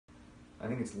I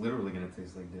think it's literally gonna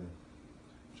taste like death.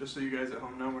 Just so you guys at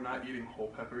home know, we're not eating whole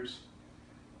peppers.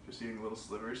 Just eating little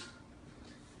slivers.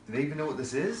 Do they even know what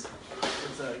this is?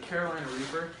 It's a Carolina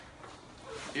Reaper.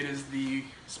 It is the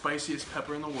spiciest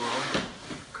pepper in the world,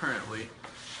 currently.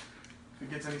 If it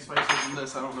gets any spicier than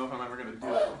this, I don't know if I'm ever gonna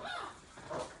do it.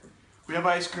 We have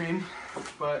ice cream,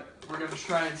 but we're gonna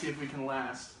try and see if we can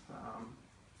last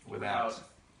without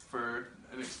for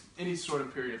any sort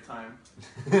of period of time.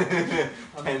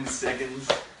 10 seconds.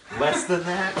 Less than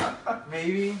that,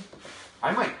 maybe?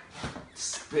 I might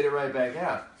spit it right back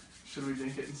out. Should we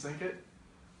dink it and sink it?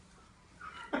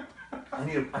 I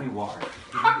need water.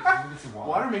 Can you get some water?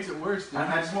 Water makes it worse, dude.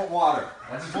 I just want water.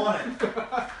 I just want it.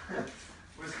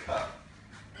 Where's the cup?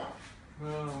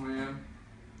 Oh, man.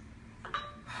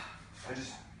 I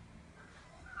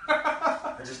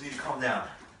just need to calm down.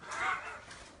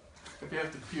 If you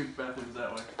have to puke, bathroom's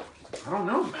that way. I don't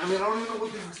know. I mean, I don't even know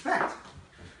what to expect.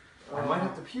 I might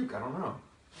have to puke. I don't know.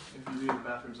 If you do, the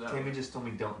bathroom's that way. Tammy just told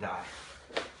me don't die.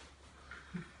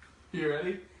 You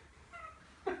ready?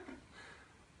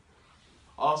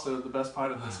 Also, the best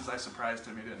part of this is I surprised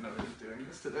him. He didn't know he was doing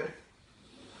this today.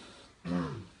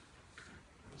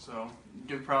 So,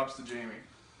 give props to Jamie.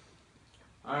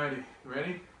 Alrighty,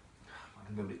 ready?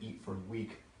 I'm gonna be able to eat for a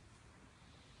week.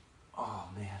 Oh,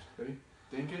 man. Ready?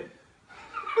 Dink it.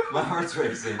 My heart's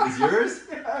racing. Is yours?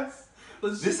 Yes.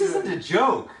 This isn't a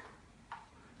joke.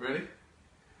 Ready?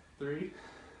 3,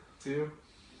 2,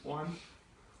 1.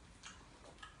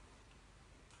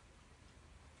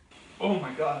 Oh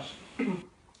my gosh.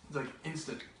 It's like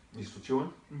instant. You still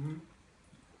chewing? Mm-hmm.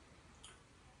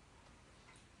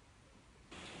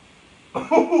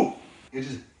 Oh! It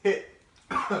just hit.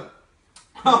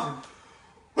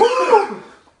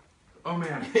 Oh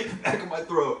man. Hit the back of my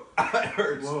throat. It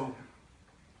hurts. Whoa.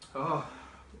 Oh.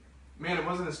 Man, it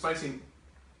wasn't as spicy.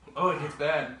 Oh, it gets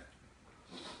bad.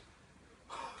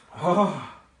 Oh.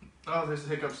 Oh, there's the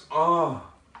hiccups. Oh.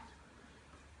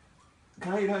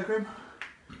 Can I eat ice cream?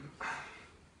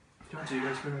 Gotcha, you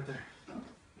guys been right there.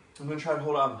 I'm gonna try to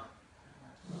hold on.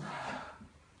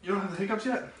 You don't have the hiccups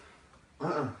yet?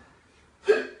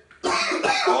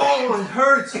 Oh, it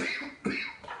hurts.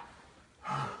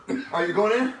 Are you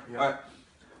going in? Yeah. All right.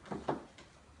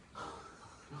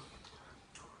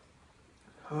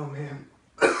 Oh man.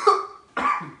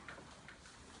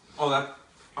 Oh, that.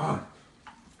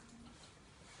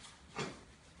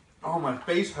 Oh, my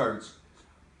face hurts.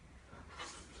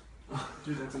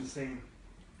 Dude, that's insane.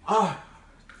 Oh,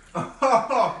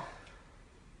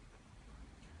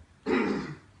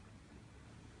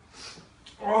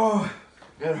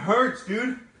 it hurts,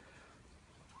 dude.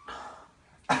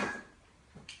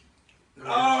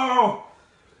 Oh,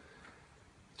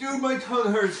 dude, my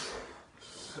tongue hurts.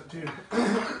 Dude,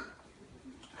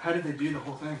 how did they do the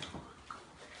whole thing?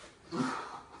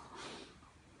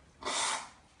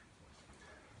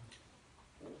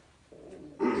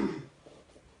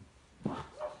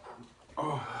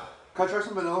 Oh, can I try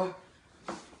some vanilla?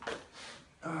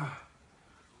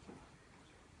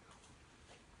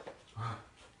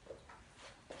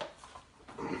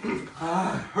 It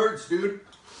hurts, dude.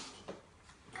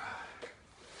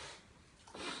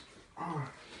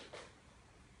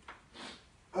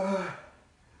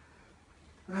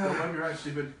 Don't rub your eyes,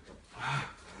 stupid.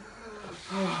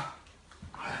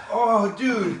 Oh,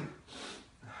 dude.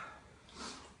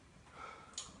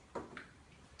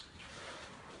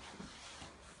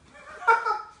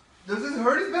 Does this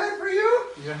hurt as bad for you?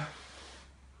 Yeah.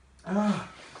 Ow.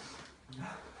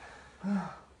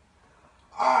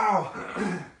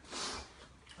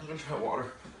 I'm gonna try water.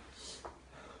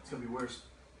 It's gonna be worse.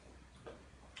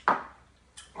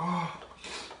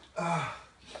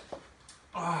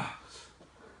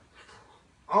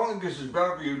 I don't think this is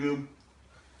bad for you, dude.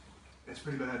 It's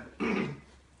pretty bad. You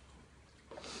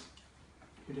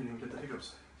didn't even get the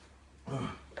hiccups.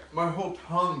 My whole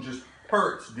tongue just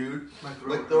hurts, dude. My throat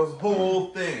Like the hurts.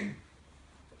 whole thing.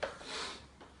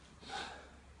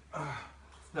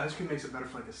 The ice cream makes it better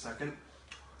for like a second,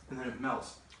 and then it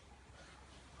melts.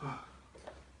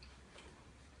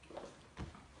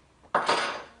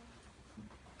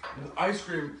 The ice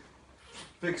cream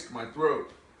fixed my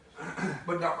throat,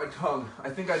 but not my tongue. I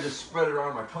think I just spread it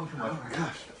around my tongue too much. Oh my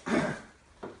gosh.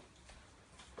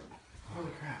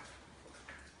 Holy crap.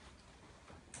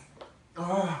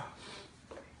 Oh.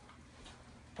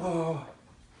 Oh.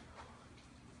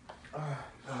 Oh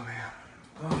man.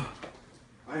 Oh.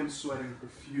 I am sweating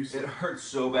profusely. It hurts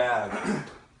so bad.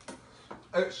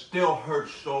 It still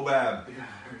hurts so bad. Yeah, it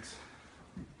hurts.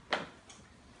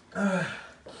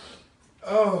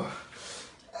 Oh.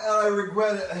 And I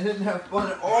regret it. I didn't have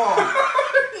fun at all.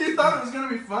 You thought it was gonna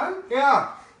be fun?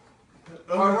 Yeah.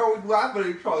 Why are we laughing at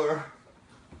each other?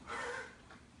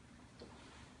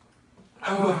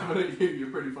 But you're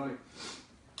pretty funny.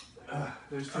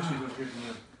 There's tissues over here for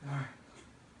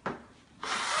you.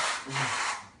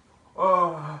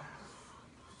 Oh.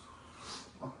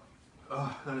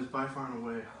 That is by far and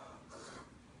away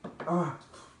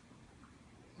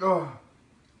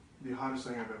the hottest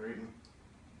thing I've ever eaten.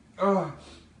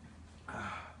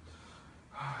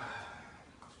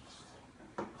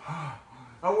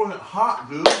 That wasn't hot,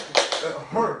 dude. It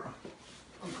hurt.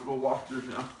 I'm gonna go wash this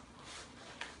now.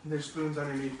 There's spoons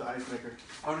underneath the ice maker.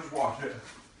 I'll just wash it.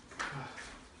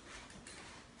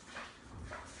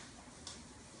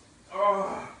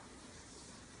 Oh.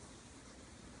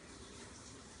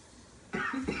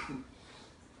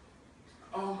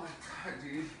 Oh my god,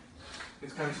 dude.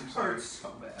 It's kind of subsiding. Hurts so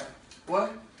bad.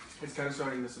 What? It's kind of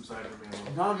starting to subside for me a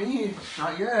little. Not me.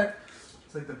 Not yet.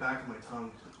 It's like the back of my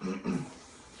tongue.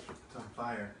 It's on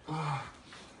fire.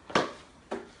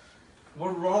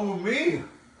 What's wrong with me?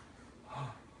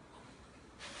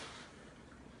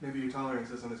 Maybe your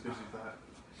tolerance isn't as good as you thought.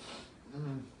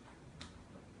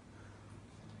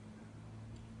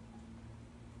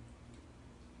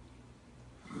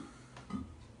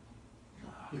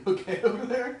 You okay over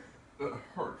there? It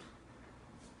hurts.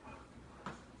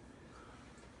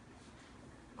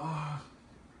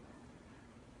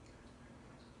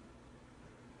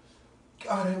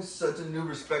 God, I have such a new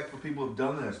respect for people who've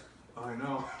done this. Oh, I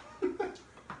know.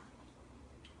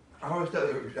 I always thought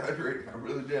they were exaggerating. I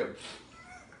really did.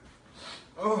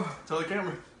 Oh, Tell the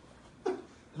camera.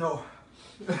 no.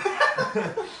 It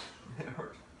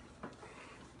hurts.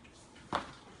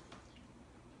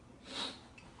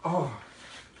 Oh.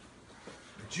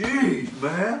 Jeez,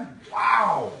 man.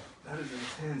 Wow. That is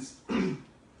intense.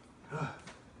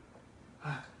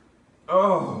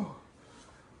 Oh.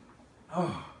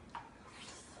 Oh.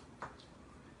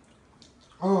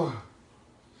 Oh.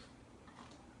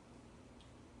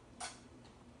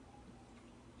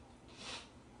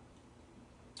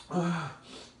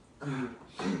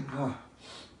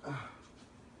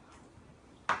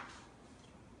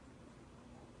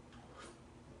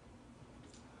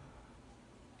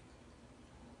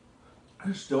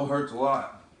 It still hurts a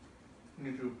lot.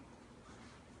 Me too.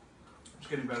 It's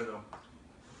getting better though.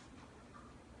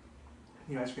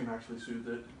 The ice cream actually soothed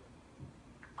it.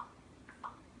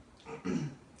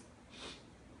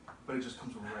 But it just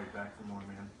comes right back for more,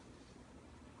 man.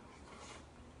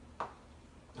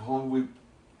 How long have we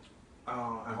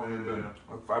Oh, How long have we been?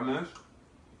 Like 5 minutes?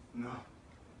 No.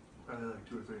 Probably like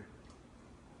 2 or 3.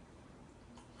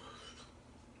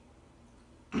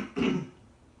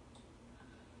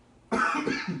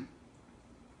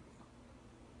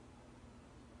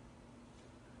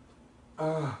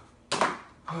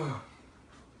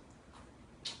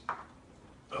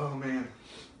 Oh man.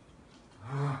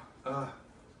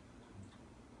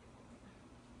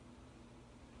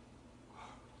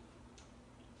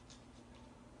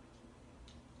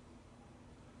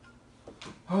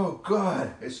 Oh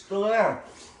God, it's still there.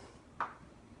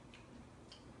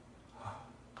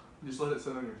 Just let it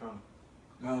sit on your tongue.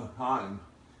 No time.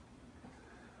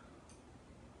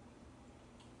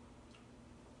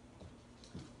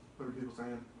 What are people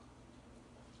saying?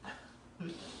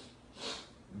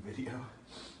 Video.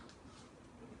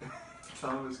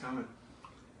 Tell them it's coming.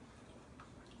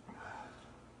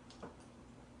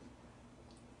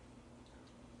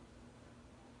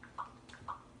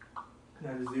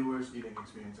 That is the worst eating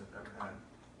experience I've ever had.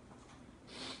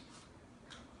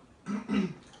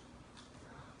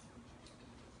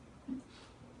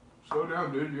 Slow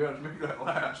down, dude. You have to make that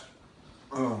last.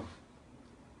 Oh.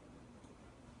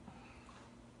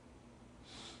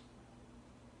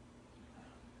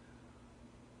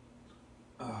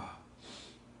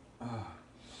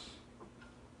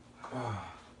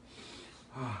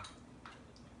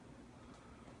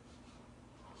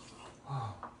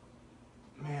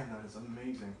 Man, that is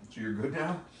amazing. So you're good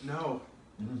now? No.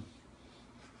 Mm-hmm.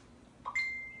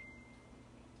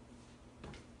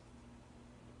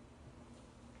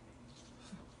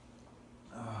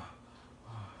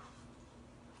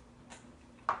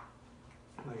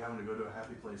 Like having to go to a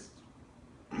happy place.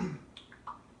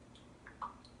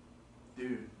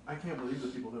 Dude, I can't believe the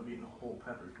people who have eaten whole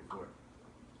peppers before.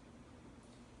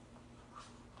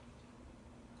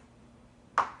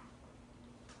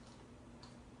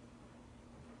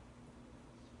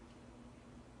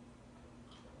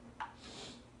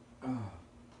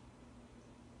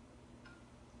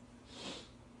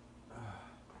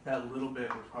 That little bit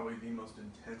was probably the most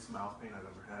intense mouth pain I've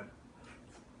ever had.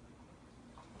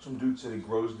 Some dude said he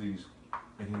grows these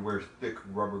and he wears thick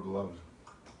rubber gloves.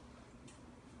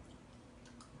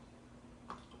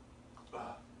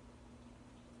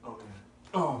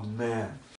 Oh man.